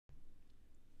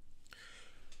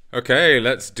Okay,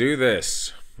 let's do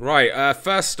this. Right,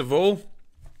 first of all,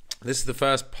 this is the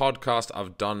first podcast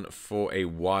I've done for a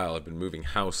while. I've been moving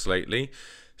house lately,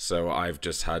 so I've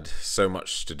just had so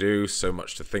much to do, so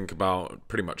much to think about.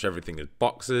 Pretty much everything is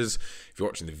boxes. If you're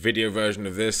watching the video version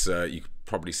of this, you could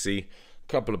probably see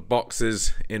a couple of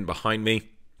boxes in behind me.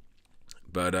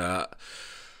 But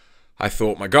I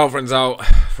thought my girlfriend's out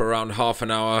for around half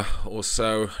an hour or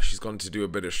so. She's gone to do a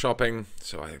bit of shopping,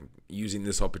 so I'm using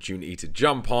this opportunity to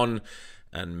jump on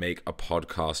and make a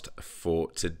podcast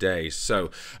for today. So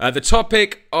the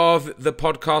topic of the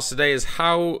podcast today is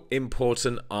how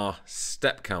important are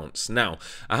step counts. Now,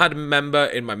 I had a member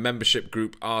in my membership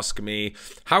group ask me,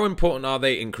 how important are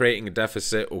they in creating a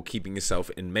deficit or keeping yourself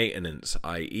in maintenance?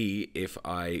 I.e., if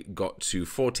I got to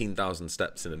 14,000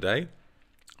 steps in a day,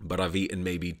 but I've eaten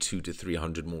maybe 200 to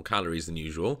 300 more calories than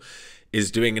usual, is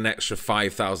doing an extra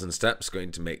 5,000 steps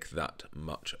going to make that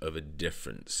much of a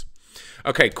difference?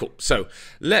 Okay, cool. So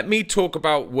let me talk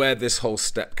about where this whole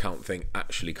step count thing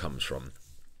actually comes from.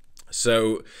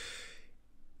 So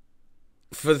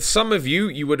for some of you,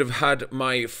 you would have had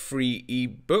my free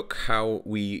ebook, How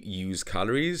We Use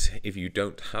Calories. If you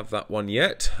don't have that one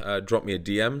yet, drop me a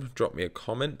DM, drop me a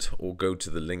comment, or go to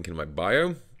the link in my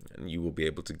bio, and you will be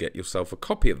able to get yourself a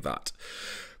copy of that.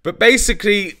 But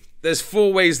basically, there's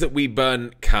 4 ways that we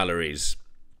burn calories.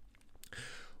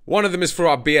 One of them is through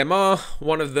our BMR,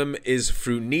 one of them is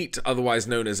through NEAT, otherwise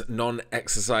known as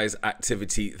non-exercise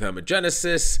activity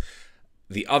thermogenesis.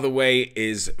 The other way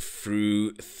is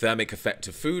through thermic effect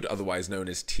of food, otherwise known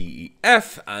as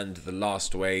TEF. And the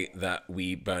last way that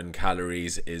we burn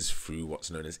calories is through what's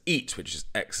known as EAT, which is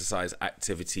exercise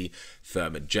activity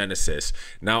thermogenesis.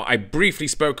 Now, I briefly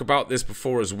spoke about this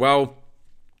before as well.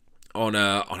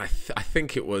 I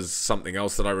think it was something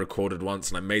else that I recorded once,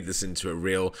 and I made this into a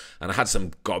reel, and I had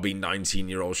some gobby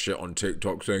 19-year-old shit on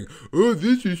TikTok saying, "Oh,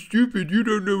 this is stupid, you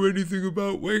don't know anything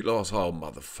about weight loss." Oh,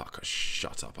 motherfucker,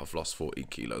 shut up. I've lost 40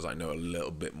 kilos. I know a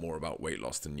little bit more about weight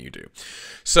loss than you do.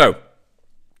 So,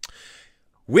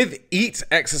 with EAT,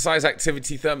 exercise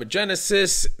activity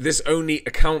thermogenesis, this only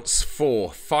accounts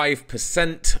for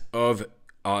 5% of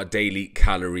our daily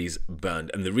calories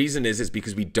burned. And the reason is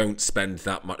because we don't spend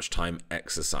that much time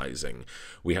exercising.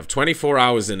 We have 24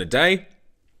 hours in a day,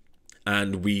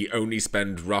 and we only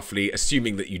spend roughly,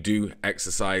 assuming that you do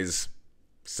exercise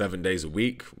 7 days a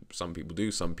week. Some people do,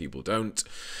 some people don't.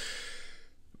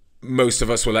 Most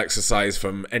of us will exercise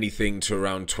from anything to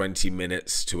around 20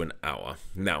 minutes to an hour.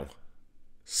 Now,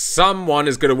 someone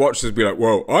is going to watch this and be like,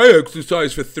 "Whoa, I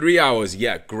exercise for 3 hours."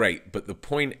 Yeah, great. But the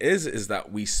point is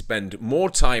that we spend more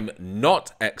time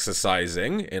not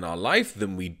exercising in our life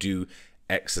than we do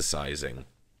exercising.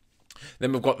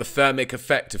 Then we've got the thermic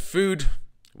effect of food,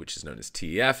 which is known as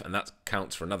TEF, and that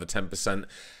counts for another 10%.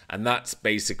 And that's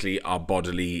basically our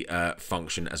bodily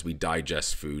function as we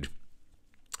digest food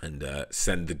and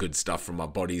send the good stuff from our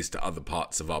bodies to other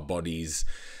parts of our bodies,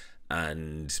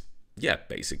 and yeah,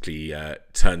 basically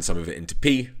turn some of it into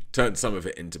pee, turn some of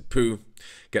it into poo,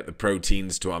 get the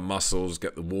proteins to our muscles,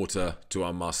 get the water to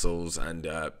our muscles, and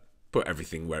put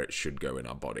everything where it should go in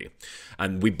our body.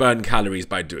 And we burn calories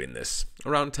by doing this,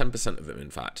 around 10% of them,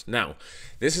 in fact. Now,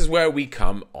 this is where we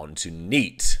come on to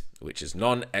NEAT, which is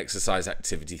non-exercise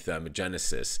activity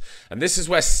thermogenesis. And this is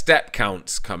where step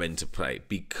counts come into play,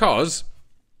 because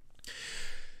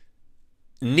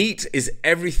NEAT is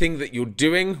everything that you're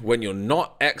doing when you're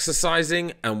not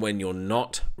exercising and when you're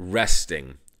not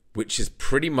resting, which is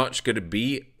pretty much going to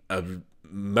be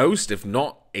most, if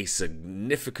not a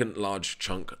significant large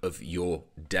chunk of your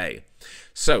day.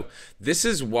 So this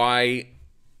is why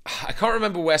I can't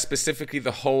remember where specifically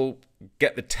the whole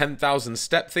get the 10,000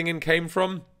 step thing came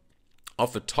from.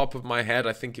 Off the top of my head,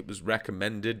 I think it was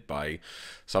recommended by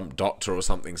some doctor or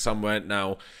something somewhere.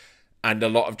 Now, and a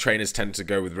lot of trainers tend to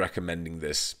go with recommending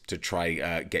this to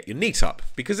try get your NEAT up,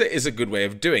 because it is a good way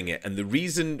of doing it. And the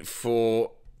reason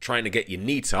for trying to get your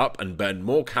NEAT up and burn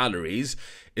more calories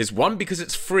is, one, because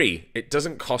it's free. It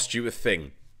doesn't cost you a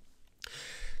thing.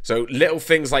 So little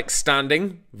things like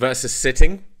standing versus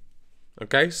sitting.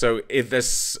 Okay, so if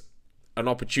there's an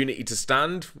opportunity to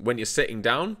stand when you're sitting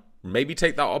down, maybe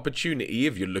take that opportunity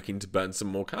if you're looking to burn some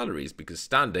more calories, because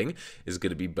standing is going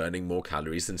to be burning more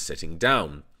calories than sitting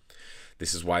down.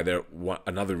 This is why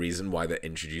another reason why they're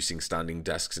introducing standing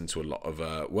desks into a lot of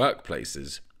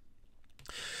workplaces.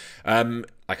 Like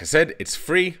I said, it's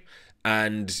free,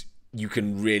 and you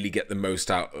can really get the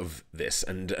most out of this.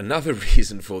 And another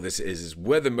reason for this is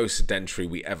we're the most sedentary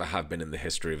we ever have been in the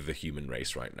history of the human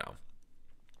race right now.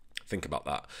 Think about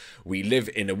that. We live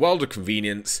in a world of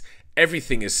convenience.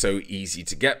 Everything is so easy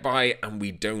to get by, and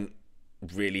we don't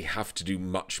really have to do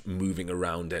much moving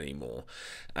around anymore.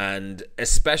 And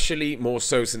especially more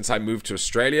so since I moved to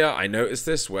Australia, I noticed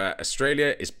this, where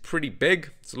Australia is pretty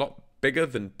big. It's a lot bigger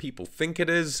than people think it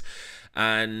is,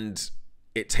 and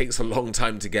it takes a long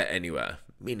time to get anywhere,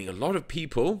 meaning a lot of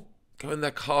people go in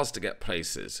their cars to get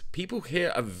places. People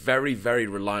here are very, very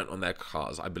reliant on their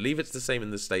cars. I believe it's the same in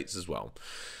the States as well.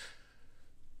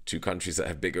 Two countries that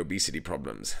have big obesity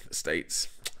problems, the States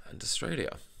and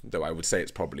Australia. Though I would say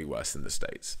it's probably worse in the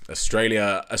States.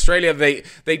 Australia,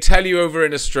 they tell you over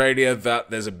in Australia that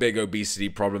there's a big obesity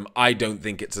problem. I don't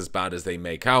think it's as bad as they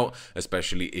make out,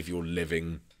 especially if you're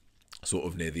living sort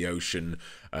of near the ocean,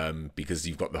 because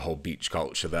you've got the whole beach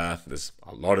culture there. There's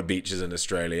a lot of beaches in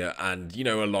Australia, and you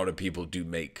know, a lot of people do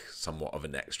make somewhat of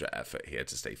an extra effort here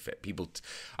to stay fit.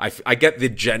 I get the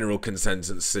general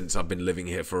consensus since I've been living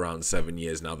here for around 7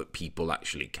 years now that people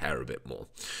actually care a bit more.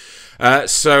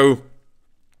 So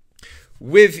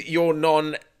with your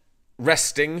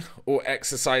non-resting or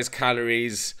exercise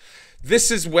calories,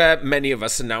 this is where many of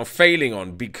us are now failing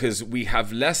on, because we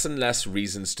have less and less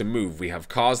reasons to move. We have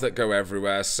cars that go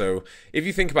everywhere. So if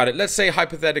you think about it, let's say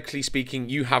hypothetically speaking,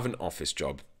 you have an office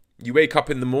job. You wake up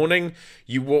in the morning,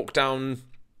 you walk down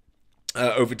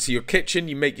over to your kitchen,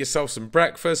 you make yourself some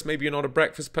breakfast. Maybe you're not a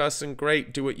breakfast person.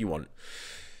 Great, do what you want.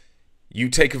 You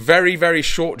take a very, very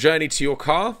short journey to your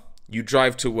car. You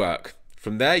drive to work.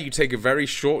 From there, you take a very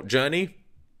short journey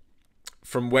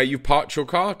from where you parked your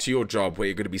car to your job, where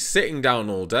you're going to be sitting down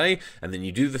all day, and then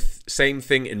you do the same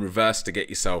thing in reverse to get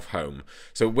yourself home.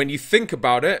 So when you think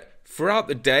about it, throughout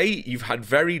the day, you've had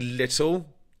very little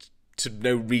to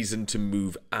no reason to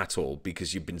move at all,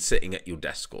 because you've been sitting at your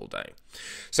desk all day.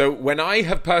 So when I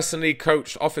have personally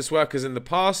coached office workers in the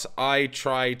past, I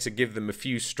try to give them a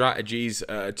few strategies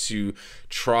to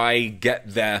try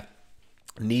get their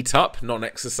NEAT up,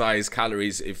 non-exercise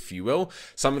calories, if you will.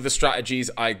 Some of the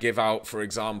strategies I give out, for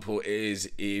example,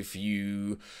 is if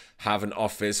you have an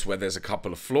office where there's a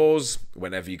couple of floors,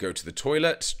 whenever you go to the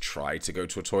toilet, try to go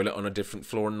to a toilet on a different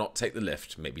floor and not take the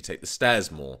lift. Maybe take the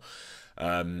stairs more.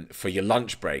 For your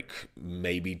lunch break,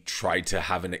 maybe try to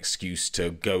have an excuse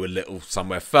to go a little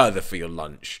somewhere further for your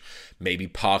lunch. Maybe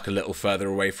park a little further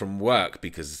away from work,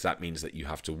 because that means that you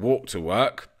have to walk to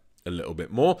work a little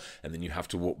bit more, and then you have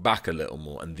to walk back a little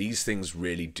more. And these things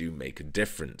really do make a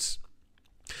difference.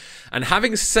 And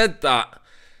having said that,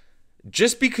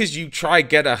 just because you try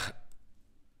get a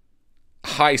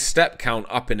high step count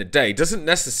up in a day doesn't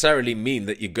necessarily mean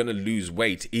that you're going to lose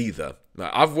weight either.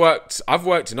 I've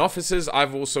worked in offices.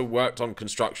 I've also worked on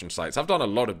construction sites. I've done a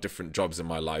lot of different jobs in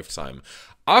my lifetime.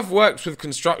 I've worked with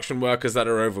construction workers that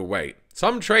are overweight.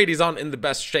 Some tradies aren't in the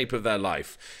best shape of their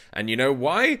life. And you know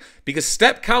why? Because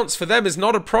step counts for them is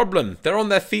not a problem. They're on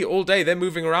their feet all day. They're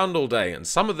moving around all day. And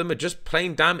some of them are just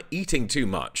plain damn eating too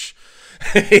much.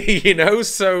 You know,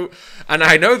 so, and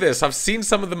I know this. I've seen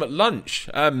some of them at lunch.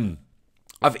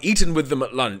 I've eaten with them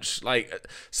at lunch. Like,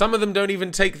 some of them don't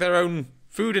even take their own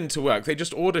food into work. They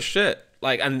just order shit.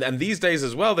 Like, and these days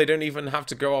as well, they don't even have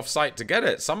to go off site to get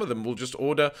it. Some of them will just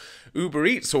order Uber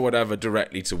Eats or whatever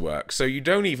directly to work. So you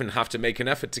don't even have to make an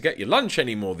effort to get your lunch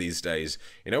anymore these days.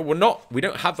 You know, we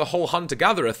don't have the whole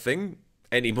hunter-gatherer thing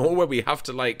anymore, where we have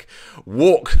to like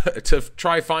walk to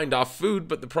try find our food.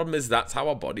 But the problem is that's how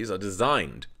our bodies are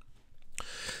designed.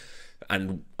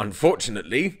 And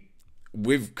unfortunately,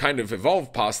 we've kind of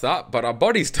evolved past that, but our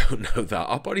bodies don't know that.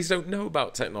 Our bodies don't know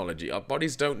about technology. Our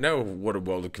bodies don't know what a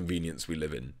world of convenience we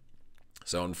live in.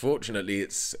 So unfortunately,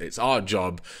 it's our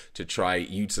job to try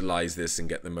utilize this and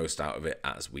get the most out of it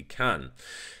as we can.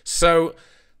 So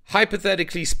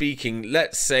hypothetically speaking,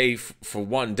 let's say for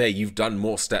one day you've done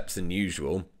more steps than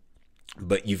usual,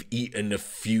 but you've eaten a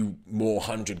few more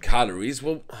 100 calories.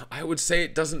 Well, I would say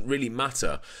it doesn't really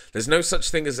matter. There's no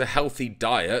such thing as a healthy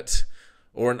diet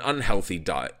or an unhealthy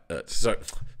diet.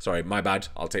 Sorry, my bad.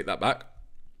 I'll take that back.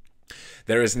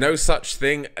 There is no such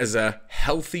thing as a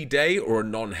healthy day or a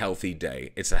non-healthy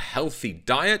day. It's a healthy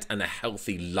diet and a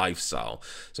healthy lifestyle.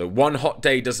 So one hot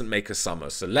day doesn't make a summer.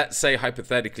 So let's say,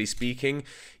 hypothetically speaking,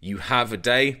 you have a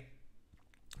day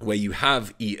where you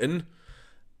have eaten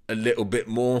a little bit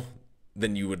more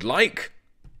than you would like.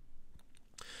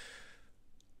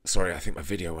 Sorry, I think my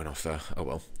video went off there. Oh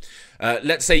well.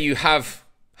 Let's say you have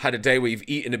had a day where you've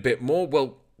eaten a bit more.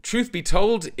 Well, truth be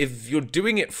told, if you're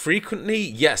doing it frequently,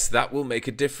 yes, that will make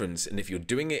a difference. And if you're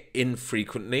doing it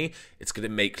infrequently, it's going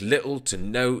to make little to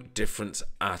no difference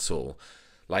at all.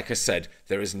 Like I said,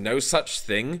 there is no such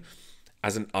thing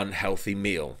as an unhealthy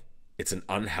meal. It's an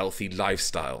unhealthy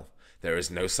lifestyle. There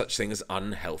is no such thing as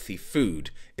unhealthy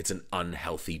food. It's an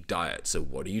unhealthy diet. So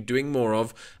what are you doing more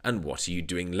of and what are you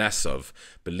doing less of?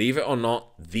 Believe it or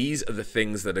not, these are the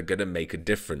things that are going to make a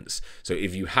difference. So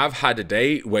if you have had a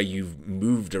day where you've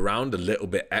moved around a little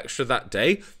bit extra that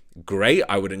day, great.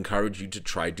 I would encourage you to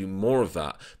try do more of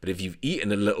that. But if you've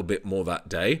eaten a little bit more that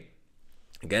day,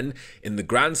 again, in the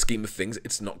grand scheme of things,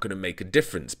 it's not going to make a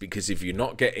difference, because if you're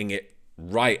not getting it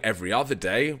right every other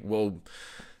day, well,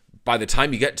 by the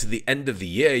time you get to the end of the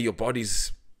year, your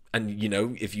body's, and you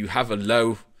know, if you have a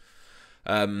low,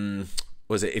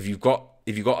 if you've got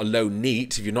a low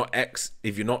NEAT, if you don't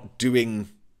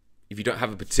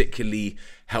have a particularly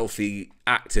healthy,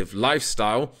 active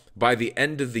lifestyle, by the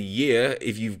end of the year,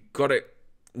 if you've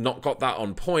not got that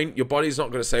on point, your body's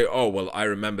not going to say, oh, well, I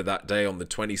remember that day on the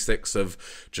 26th of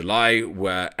July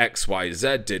where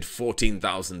XYZ did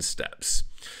 14,000 steps.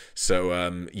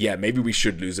 So, yeah, maybe we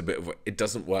should lose a bit of weight. It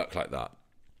doesn't work like that.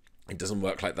 It doesn't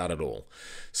work like that at all.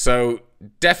 So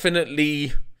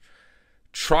definitely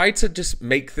try to just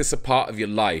make this a part of your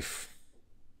life.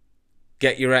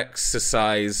 Get your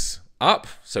exercise up.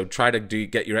 So try to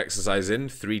get your exercise in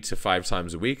 3 to 5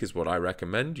 times a week is what I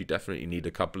recommend. You definitely need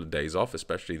a couple of days off,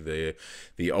 especially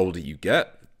the older you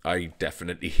get. I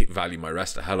definitely value my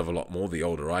rest a hell of a lot more the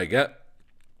older I get.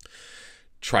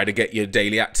 Try to get your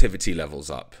daily activity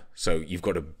levels up. So you've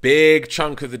got a big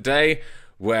chunk of the day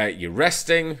where you're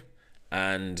resting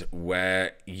and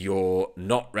where you're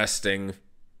not resting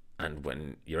and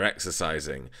when you're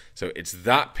exercising. So it's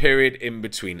that period in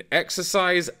between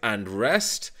exercise and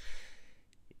rest.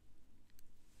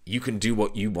 You can do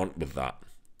what you want with that.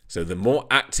 So the more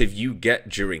active you get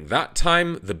during that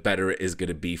time, the better it is going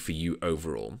to be for you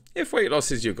overall. If weight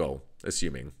loss is your goal,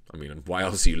 assuming. I mean, why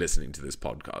else are you listening to this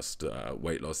podcast?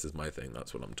 Weight loss is my thing.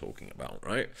 That's what I'm talking about,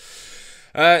 right?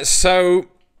 So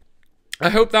I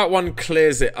hope that one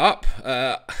clears it up.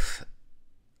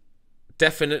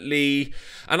 Definitely.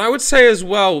 And I would say as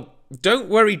well, don't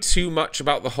worry too much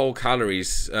about the whole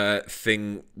calories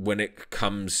thing when it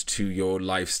comes to your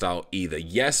lifestyle either.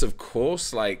 Yes, of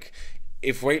course, like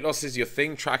if weight loss is your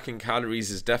thing, tracking calories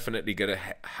is definitely going to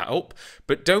help,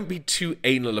 but don't be too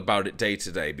anal about it day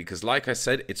to day, because like I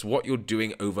said, it's what you're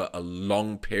doing over a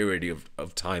long period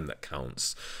of time that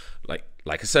counts. Like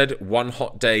I said, one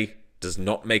hot day does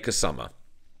not make a summer.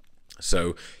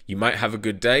 So you might have a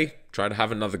good day, try to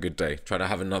have another good day, try to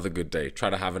have another good day, try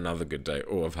to have another good day.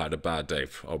 Oh, I've had a bad day.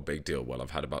 Oh, big deal. Well,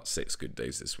 I've had about 6 good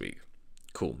days this week.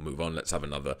 Cool, move on. Let's have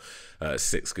another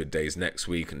 6 good days next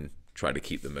week and try to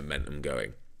keep the momentum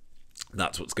going.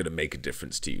 That's what's going to make a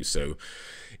difference to you. So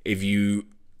if you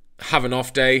have an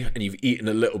off day and you've eaten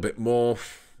a little bit more,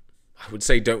 I would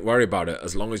say don't worry about it,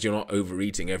 as long as you're not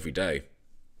overeating every day.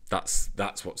 That's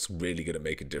what's really going to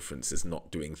make a difference, is not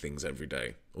doing things every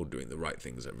day or doing the right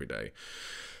things every day.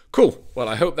 Cool. Well,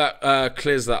 I hope that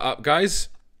clears that up, guys.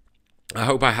 I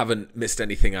hope I haven't missed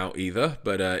anything out either,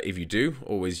 but if you do,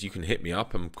 always you can hit me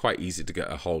up. I'm quite easy to get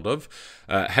a hold of.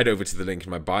 Head over to the link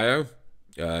in my bio.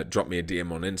 Drop me a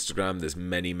DM on Instagram. There's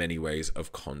many, many ways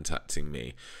of contacting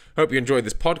me. Hope you enjoyed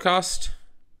this podcast,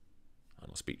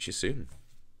 and I'll speak to you soon.